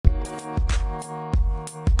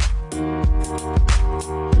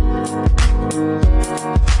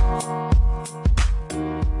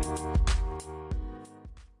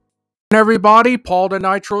everybody? Paul the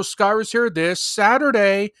Nitro Skyrus here. This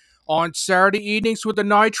Saturday on Saturday Evenings with the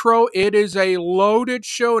Nitro, it is a loaded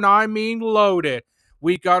show, and I mean loaded.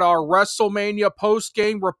 We got our WrestleMania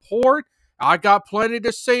post-game report. I got plenty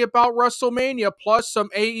to say about WrestleMania, plus some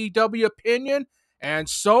AEW opinion, and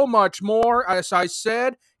so much more. As I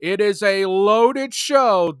said, it is a loaded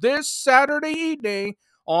show this Saturday evening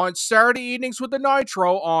on Saturday Evenings with the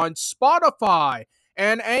Nitro on Spotify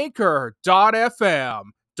and Anchor.fm.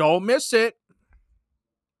 Don't miss it.